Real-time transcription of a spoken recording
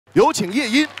有请叶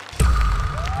音，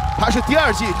他是第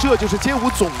2季《这就是街舞》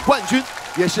总冠军，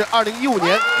也是2015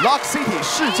年 Lock City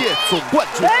世界总冠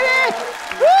军。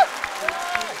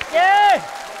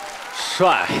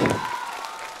帅！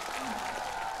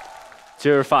今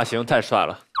儿发型太帅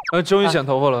了。终于剪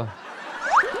头发了。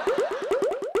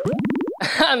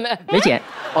没剪。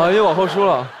哦，又往后梳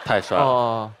了。太帅了。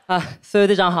哦。啊，四位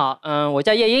队长好，我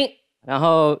叫叶音，然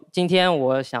后今天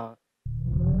我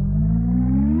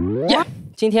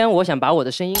想把我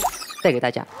的声音带给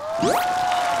大家。哇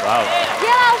哦！叶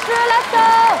老师 ，Let's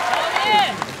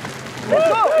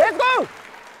go！Let's go！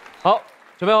 好，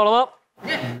准备好了吗？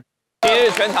今日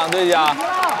全场最佳。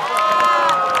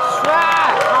帅，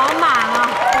好满啊！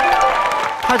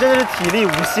他真的是体力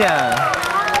无限，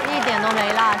一点都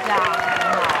没落下，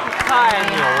太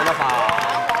牛了吧！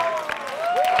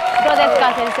どうです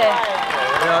か，先生？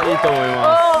いいと思いま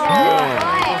す。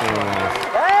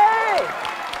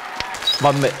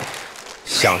完美，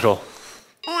享受。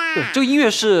这个音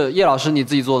乐是叶老师你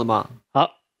自己做的吗？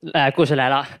好，故事来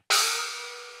了。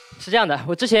是这样的，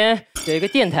我之前有一个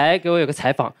电台给我有个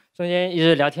采访，中间一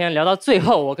直聊天，聊到最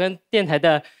后，我跟电台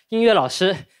的音乐老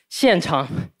师现场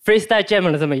freestyle jam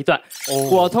了这么一段。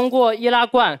我通过易拉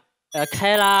罐、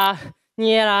开啦、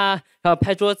捏啦，然后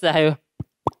拍桌子，还有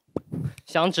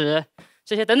响指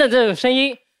这些等等这种声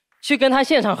音，去跟他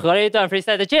现场合了一段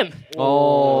freestyle 的 jam。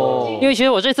因为其实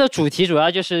我这次的主题主要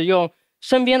就是用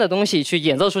身边的东西去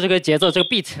演奏出这个节奏、这个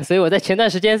beat， 所以我在前段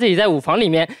时间自己在舞房里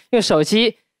面用手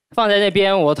机放在那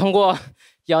边，我通过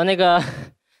摇那个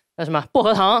什么薄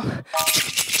荷糖，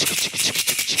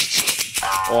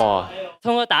哇！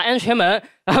通过打安全门，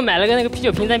然后买了个那个啤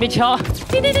酒瓶在那边敲，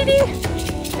叮叮叮叮，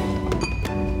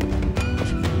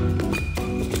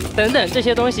等等这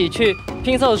些东西去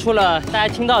拼凑出了大家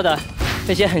听到的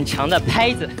那些很强的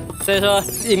拍子，所以说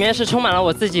里面是充满了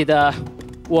我自己的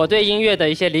我对音乐的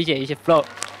一些理解、一些 flow，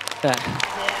 对，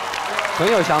很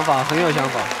有想法，很有想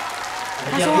法。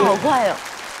他说话好快哦。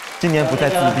今年不再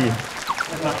自闭。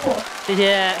谢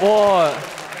谢。哇，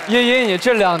叶音，你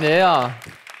这2年呀，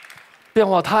变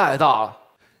化太大了，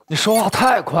你说话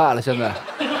太快了，现在。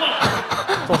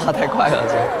说话太快了，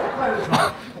这。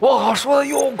哇靠，说的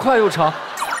又快又长，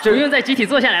不用再集体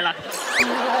坐下来了。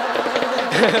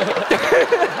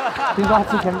听说他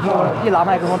之前说一拿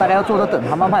麦克风，大家要坐着等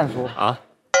他慢慢说啊。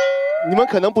你们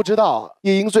可能不知道，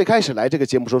叶音最开始来这个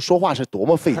节目时候说话是多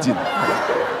么费劲的。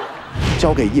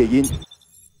交给叶音。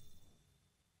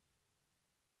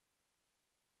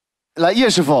来，叶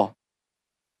师傅。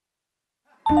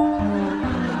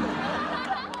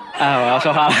哎，我要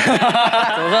说话了，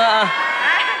怎么说呢？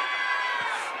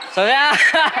首先啊，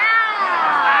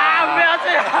不要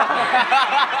这样。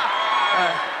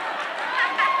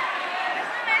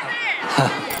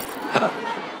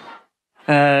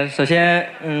首先，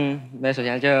首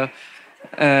先就，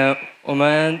我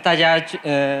们大家就，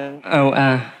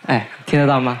听得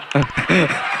到吗？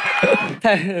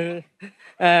太，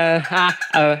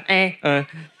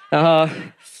然后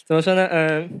怎么说呢？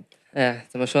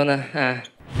怎么说呢？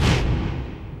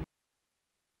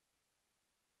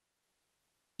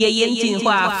夜莺进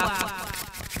化，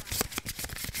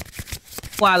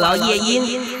话痨夜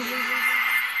莺。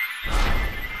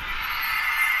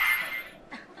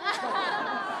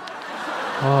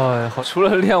哎，好，除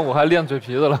了练舞还练嘴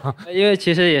皮子了。因为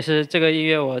其实也是这个音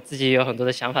乐，我自己有很多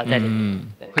的想法在里面，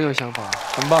很有想法，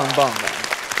很棒很棒的。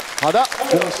好的，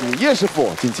恭喜叶师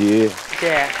傅晋级。谢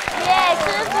谢。叶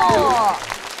师傅。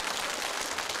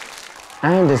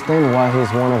I understand why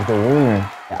he's one of the winners.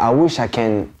 I wish I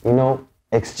can,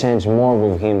 exchange more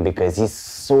with him because he's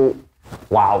so,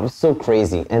 wow, so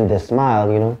crazy. And the smile,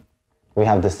 we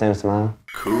have the same smile.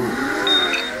 Cool.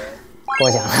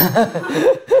 过奖。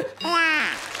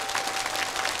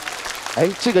哎，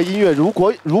这个音乐如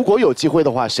果有机会的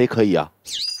话，谁可以啊？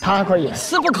他可以，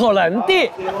是不可能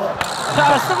的，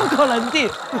是不可能的。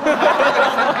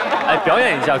哎，表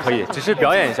演一下可以，只是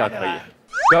表演一下可以，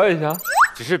表演一下，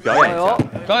只是表演一下，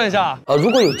表演一下。如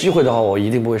果有机会的话，我一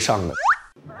定不会上的。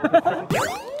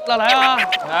那来啊，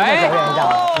来，表演一下。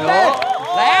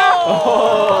来啊！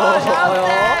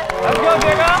来不要这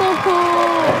个，酷酷。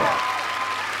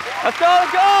Let's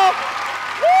go！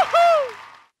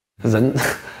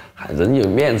 人有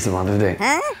面子嘛，对不对？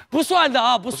不算的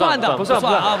啊，不算的，不算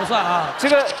啊。这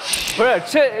个不是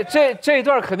这一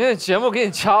段肯定节目给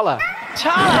你掐了，掐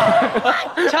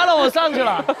了，我上去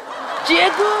了。杰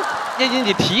哥，叶莺，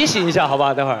你提醒一下好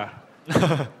吧？等会儿，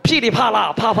噼里啪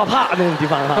啦，啪啪啪那种地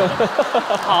方啊。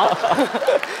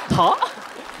好。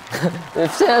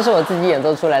虽然是我自己演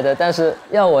奏出来的，但是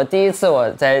要我第一次我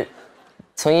在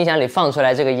从音响里放出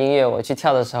来这个音乐，我去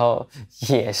跳的时候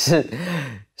也是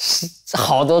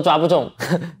好多抓不中，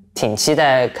挺期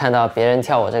待看到别人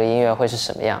跳我这个音乐会是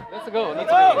什么样。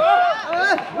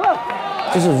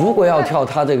就是如果要跳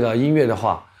他这个音乐的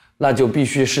话，那就必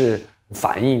须是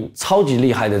反应超级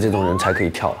厉害的这种人才可以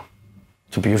跳了。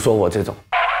就比如说我这种。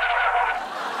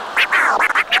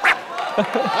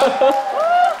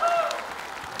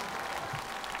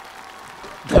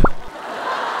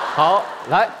好，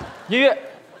来音乐。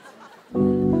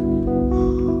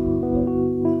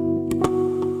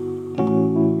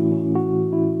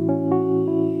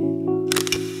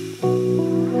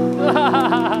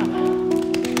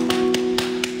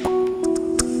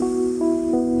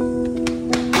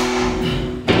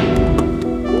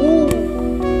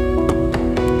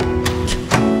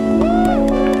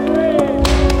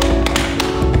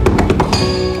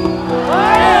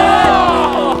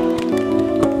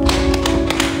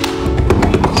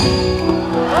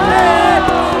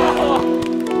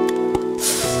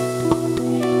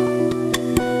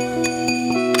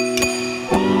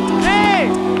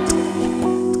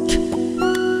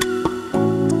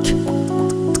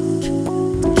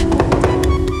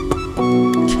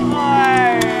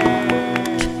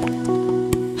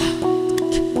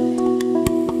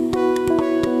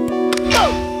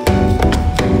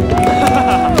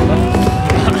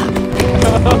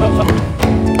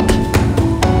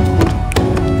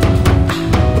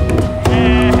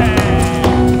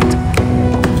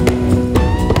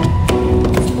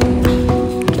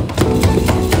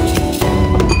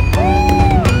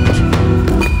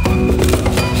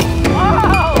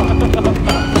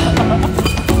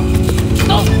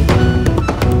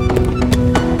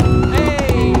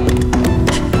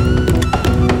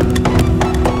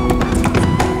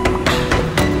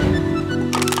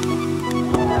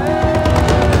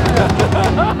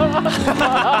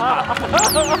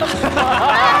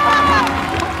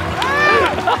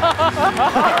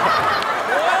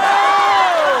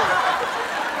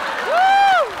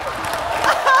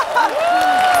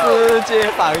直接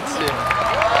放弃。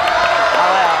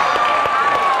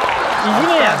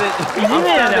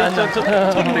이지매야 저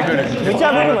댓글을.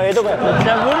 진짜 모르면 왜 저거야?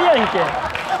 진짜 모르니까.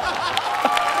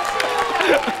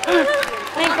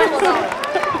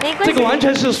 这个完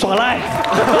全是耍赖。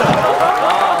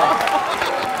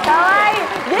可愛い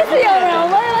ですよね、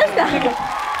思いました。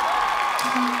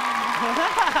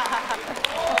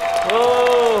哦，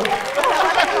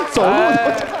走路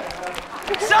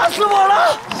吓死我了！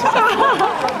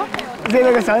热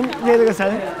了个神，热了个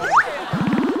神。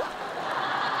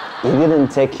 He didn't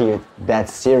take it that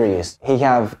serious. He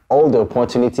have all the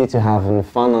opportunity to have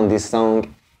fun on this song,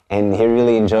 and he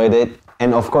really enjoyed it.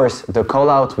 And of course, the call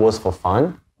out was for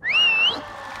fun.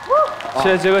 谢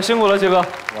谢杰哥，辛苦了，杰哥。哇，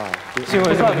辛苦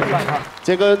了，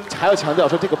杰哥还要强调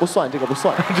说这个不算，这个不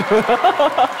算。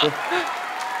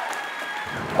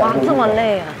哇，这么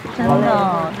累啊！真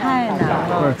的太难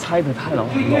了。不是猜的太难了，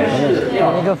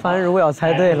一个番如果要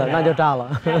猜对了，那就炸了。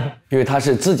因为它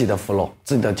是自己的 flow，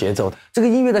 自己的节奏。这个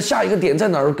音乐的下一个点在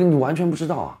哪儿，跟你完全不知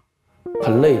道啊，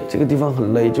很累，这个地方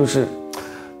很累，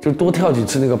就多跳几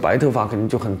次那个白头发肯定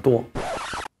就很多。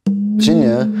今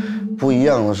年不一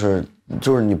样的是，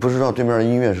就是你不知道对面的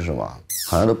音乐是什么，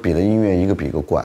好像都比的音乐一个比一个怪。